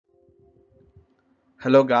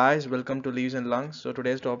Hello guys, welcome to Leaves and Lungs. So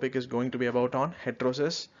today's topic is going to be about on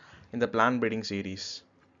heterosis in the plant breeding series.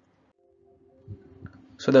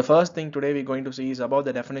 So the first thing today we're going to see is about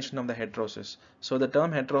the definition of the heterosis. So the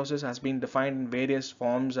term heterosis has been defined in various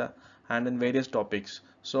forms and in various topics.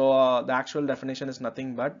 So the actual definition is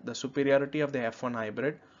nothing but the superiority of the F1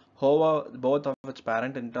 hybrid over both of its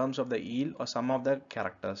parent in terms of the yield or some of the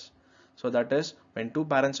characters. So that is when two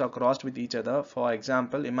parents are crossed with each other. For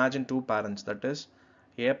example, imagine two parents, that is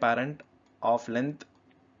A parent of length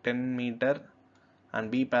 10 meter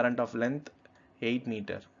and B parent of length 8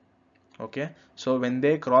 meter. Okay, so when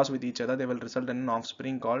they cross with each other they will result in an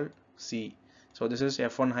offspring called C. So this is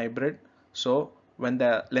F1 hybrid. So when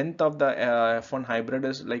the length of the F1 hybrid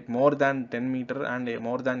is like more than 10 meter and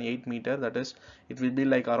more than 8 meter, that is it will be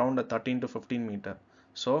like around a 13 to 15 meter.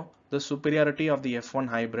 So the superiority of the F1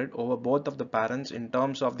 hybrid over both of the parents in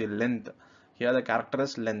terms of the length, here the character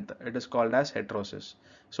is length, it is called as heterosis.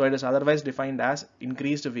 So it is otherwise defined as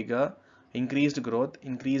increased vigor, increased growth,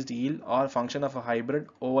 increased yield, or function of a hybrid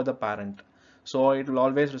over the parent. So it will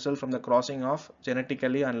always result from the crossing of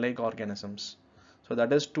genetically unlike organisms. So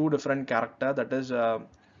that is two different character, that is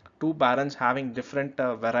two parents having different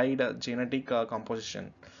varied genetic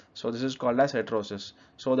composition. So this is called as heterosis.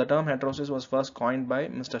 So the term heterosis was first coined by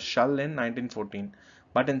Mr. Shull in 1914.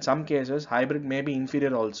 But in some cases hybrid may be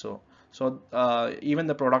inferior also. So even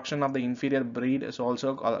the production of the inferior breed is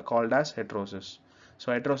also called as heterosis.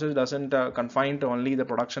 So heterosis doesn't confine to only the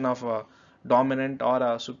production of a dominant or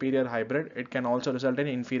a superior hybrid. It can also result in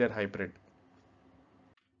inferior hybrid.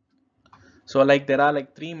 So like there are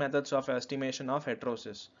like three methods of estimation of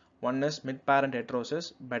heterosis. One is mid-parent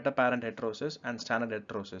heterosis, better parent heterosis, and standard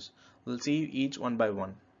heterosis. We'll see each one by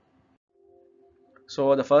one.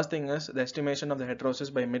 So the first thing is the estimation of the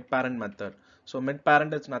heterosis by mid-parent method. So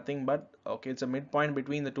mid-parent is nothing but, okay, it's a midpoint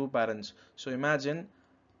between the two parents. So imagine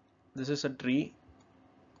this is a tree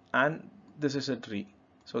and this is a tree.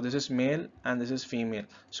 So this is male and this is female.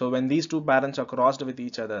 So when these two parents are crossed with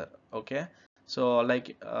each other, okay, so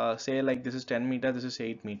like say like this is 10 meter, this is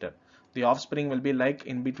 8 meter, the offspring will be like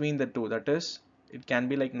in between the two, that is it can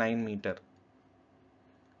be like 9 meter.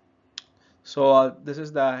 So this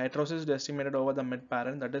is the heterosis estimated over the mid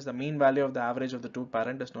parent, that is the mean value of the average of the two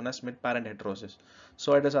parent is known as mid parent heterosis.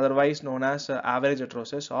 So it is otherwise known as average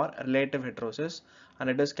heterosis or relative heterosis, and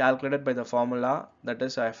it is calculated by the formula, that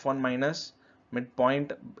is F1 minus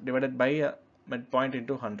midpoint divided by midpoint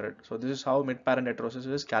into 100. So this is how mid parent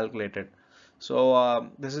heterosis is calculated. So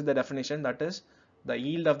this is the definition, that is the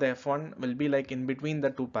yield of the F1 will be like in between the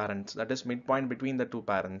two parents, that is midpoint between the two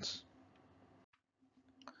parents.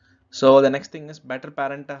 So the next thing is better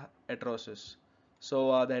parent heterosis.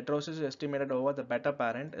 So the heterosis is estimated over the better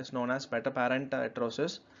parent is known as better parent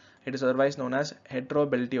heterosis. It is otherwise known as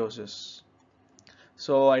heterobeltiosis.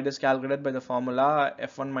 So it is calculated by the formula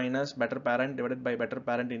F1 minus better parent divided by better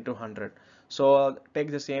parent into 100. So take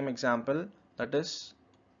the same example, that is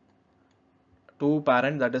two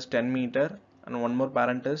parent, that is 10 meter, and one more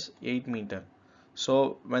parent is 8 meter.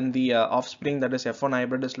 So when the offspring, that is F1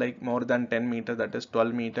 hybrid, is like more than 10 meter, that is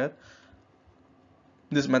 12 meter,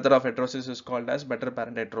 this method of heterosis is called as better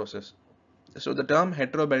parent heterosis. So the term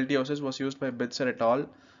heterobeltiosis was used by Bitzer et al.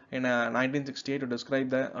 In 1968 to describe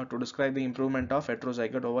the improvement of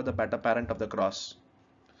heterozygote over the better parent of the cross.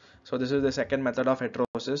 So this is the second method of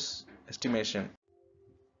heterosis estimation.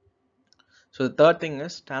 So the third thing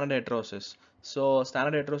is standard heterosis. So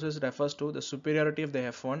standard heterosis refers to the superiority of the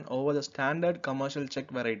F1 over the standard commercial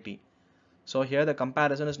check variety. So here the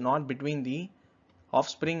comparison is not between the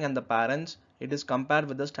offspring and the parents, it is compared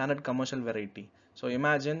with the standard commercial variety. So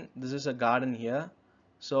imagine this is a garden here.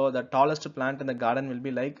 So the tallest plant in the garden will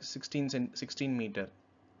be like 16 meter.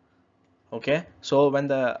 Okay, so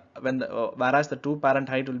whereas the two parent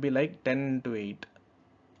height will be like 10 into 8.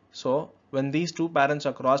 So when these two parents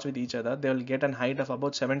are crossed with each other, they will get an height of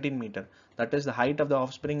about 17 meter. That is, the height of the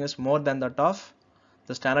offspring is more than that of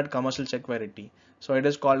the standard commercial check variety. So it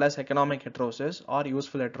is called as economic heterosis or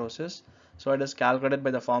useful heterosis. So it is calculated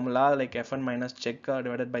by the formula like F1 minus check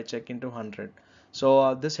divided by check into 100.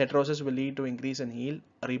 So this heterosis will lead to increase in yield,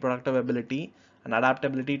 reproductive ability, and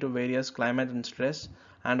adaptability to various climate and stress,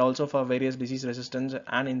 and also for various disease resistance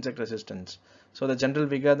and insect resistance. So the general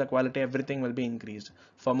vigor, the quality, everything will be increased.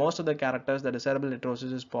 For most of the characters, the desirable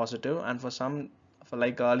heterosis is positive, and for some, for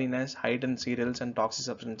like earliness, height in cereals and toxic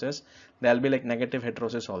substances, there will be like negative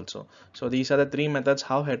heterosis also. So these are the three methods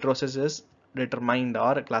how heterosis is determined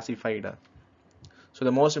or classified. So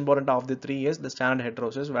the most important of the three is the standard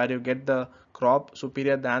heterosis, where you get the crop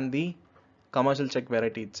superior than the commercial check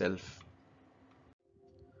variety itself.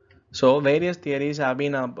 So various theories have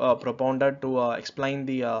been propounded to explain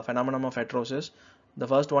the phenomenon of heterosis. The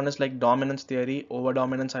first one is like dominance theory,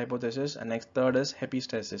 overdominance hypothesis, and next third is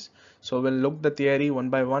epistasis. So we'll look the theory one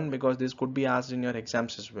by one because this could be asked in your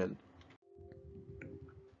exams as well.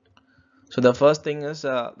 So the first thing is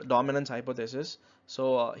dominance hypothesis.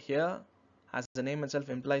 So here, as the name itself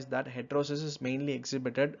implies, that heterosis is mainly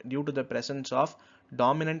exhibited due to the presence of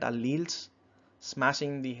dominant alleles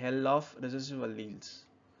smashing the hell of recessive alleles.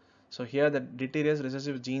 So here the deleterious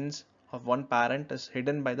recessive genes of one parent is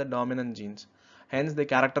hidden by the dominant genes. Hence the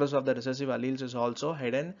characters of the recessive alleles is also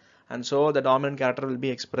hidden, and so the dominant character will be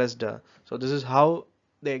expressed. So this is how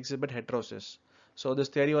they exhibit heterosis. So this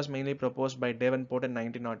theory was mainly proposed by Davenport in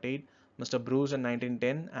 1908, Mr. Bruce in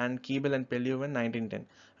 1910, and Keeble and Pellew in 1910.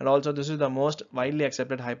 And also this is the most widely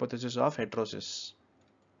accepted hypothesis of heterosis.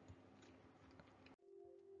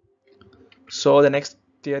 So the next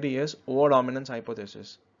theory is overdominance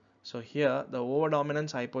hypothesis. So here the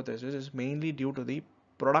overdominance hypothesis is mainly due to the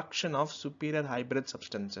production of superior hybrid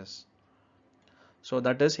substances. So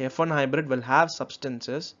that is F1 hybrid will have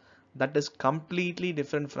substances that is completely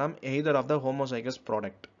different from either of the homozygous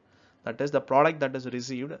product. That is the product that is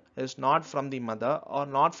received is not from the mother or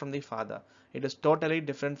not from the father. It is totally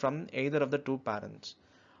different from either of the two parents.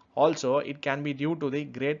 Also, it can be due to the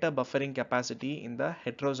greater buffering capacity in the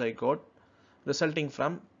heterozygote resulting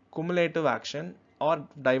from cumulative action or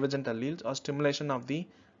divergent alleles or stimulation of the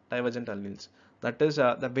divergent alleles. That is,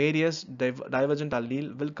 the various divergent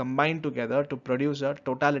allele will combine together to produce a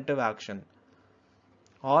totalative action,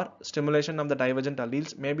 or stimulation of the divergent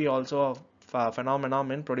alleles may be also a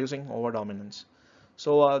phenomenon in producing overdominance.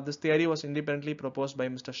 So this theory was independently proposed by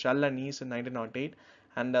Mr. Shull and East in 1908,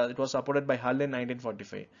 and it was supported by Hull in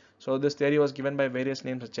 1945. So this theory was given by various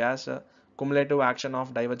names such as cumulative action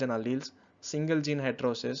of divergent alleles, single gene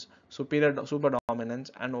heterosis, superior superdominance,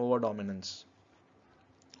 and overdominance.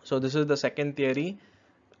 So this is the second theory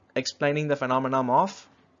explaining the phenomenon of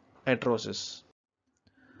heterosis.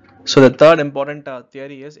 So the third important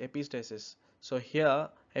theory is epistasis. So here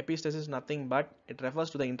epistasis is nothing but it refers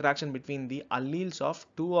to the interaction between the alleles of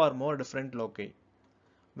two or more different loci.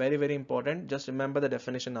 Very important, just remember the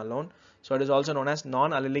definition alone. So it is also known as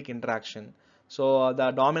non-allelic interaction. So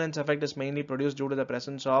the dominance effect is mainly produced due to the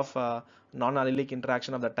presence of non-allelic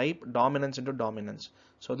interaction of the type dominance into dominance.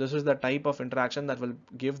 So this is the type of interaction that will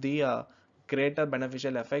give the greater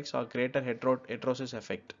beneficial effects or greater heterosis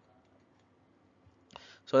effect.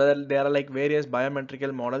 So there are like various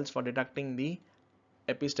biometrical models for detecting the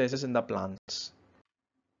epistasis in the plants.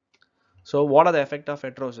 So what are the effects of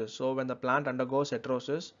heterosis? So when the plant undergoes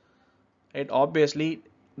heterosis, it obviously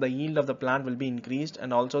the yield of the plant will be increased,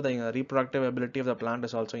 and also the reproductive ability of the plant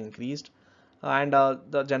is also increased, and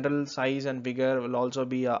the general size and vigor will also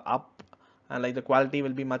be up, and like the quality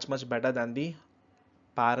will be much better than the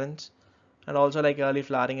parents, and also like early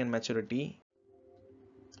flowering and maturity.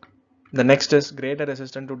 The next is greater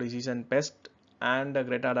resistance to disease and pest, and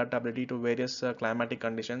greater adaptability to various climatic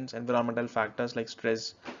conditions, environmental factors like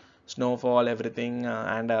stress, snowfall, everything,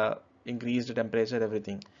 and increased temperature,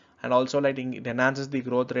 everything. And also like it enhances the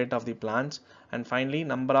growth rate of the plants. And finally,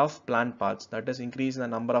 number of plant parts, that is increase in the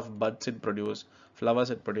number of buds it produce,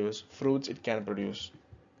 flowers it produce, fruits it can produce.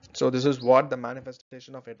 So this is what the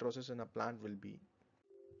manifestation of heterosis in a plant will be.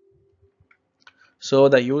 So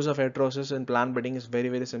the use of heterosis in plant breeding is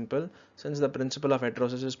very simple. Since the principle of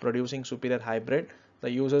heterosis is producing superior hybrid,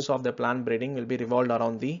 the uses of the plant breeding will be revolved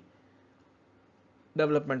around the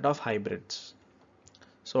development of hybrids.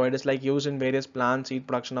 So it is like used in various plant seed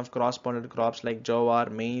production of cross-pollinated crops like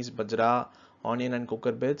jowar, maize, bajra, onion and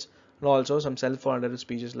cucurbits, and also some self-pollinated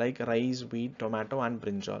species like rice, wheat, tomato and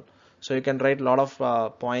brinjal. So you can write a lot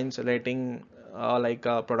of points relating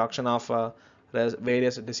production of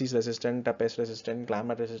various disease resistant, pest resistant,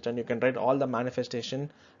 climate resistant. You can write all the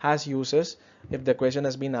manifestation has uses if the question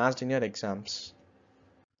has been asked in your exams.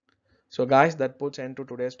 So guys, that puts end to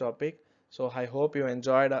today's topic. So I hope you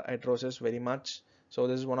enjoyed heterosis very much. So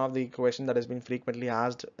this is one of the questions that has been frequently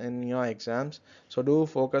asked in your exams. So do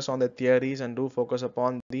focus on the theories and do focus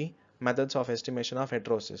upon the methods of estimation of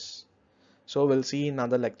heterosis. So we'll see in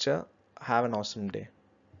another lecture. Have an awesome day.